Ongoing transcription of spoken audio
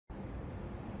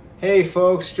Hey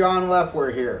folks, John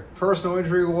Leppler here, personal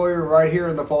injury lawyer right here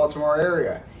in the Baltimore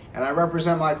area, and I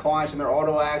represent my clients in their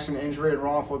auto accident, injury, and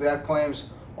wrongful death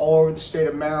claims all over the state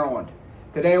of Maryland.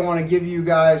 Today I want to give you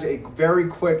guys a very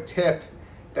quick tip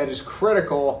that is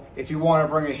critical if you want to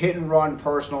bring a hit and run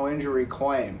personal injury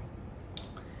claim.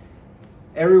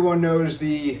 Everyone knows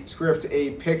the script,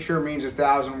 a picture means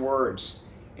 1,000 words.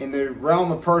 In the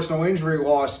realm of personal injury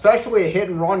law, especially a hit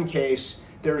and run case,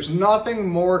 there's nothing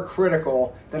more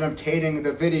critical than obtaining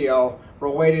the video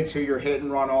related to your hit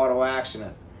and run auto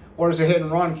accident. What is a hit and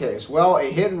run case? Well, a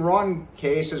hit and run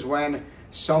case is when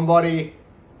somebody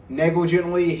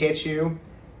negligently hits you,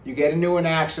 you get into an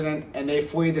accident, and they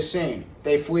flee the scene.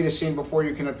 They flee the scene before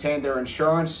you can obtain their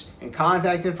insurance and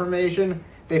contact information.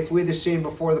 They flee the scene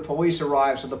before the police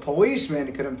arrive so the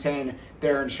policeman can obtain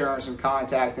their insurance and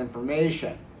contact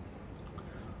information.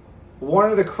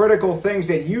 One of the critical things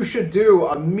that you should do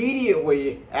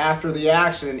immediately after the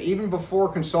accident, even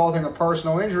before consulting a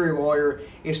personal injury lawyer,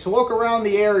 is to look around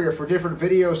the area for different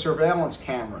video surveillance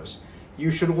cameras. You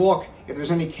should look if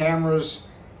there's any cameras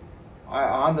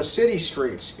on the city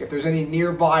streets, if there's any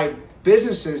nearby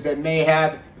businesses that may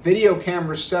have video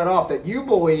cameras set up that you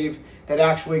believe that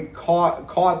actually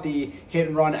caught the hit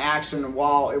and run accident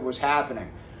while it was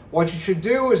happening. What you should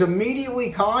do is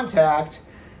immediately contact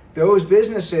those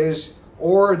businesses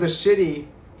or the city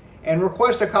and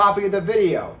request a copy of the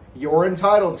video. You're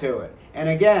entitled to it. And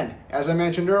again, as I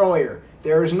mentioned earlier,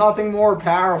 there is nothing more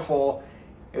powerful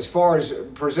as far as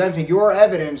presenting your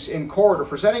evidence in court or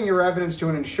presenting your evidence to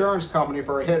an insurance company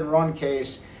for a hit and run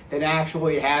case than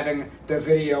actually having the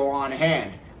video on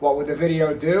hand. What would the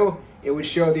video do? It would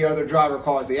show the other driver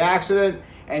caused the accident,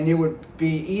 and it would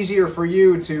be easier for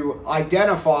you to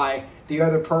identify the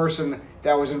other person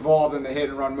that was involved in the hit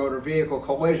and run motor vehicle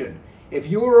collision. If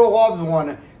you or a loved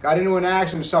one got into an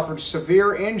accident, suffered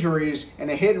severe injuries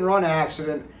in a hit and run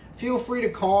accident, feel free to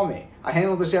call me. I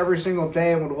handle this every single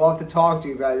day and would love to talk to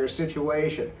you about your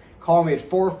situation. Call me at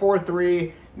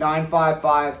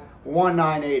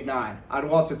 443-955-1989. I'd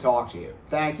love to talk to you.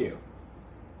 Thank you.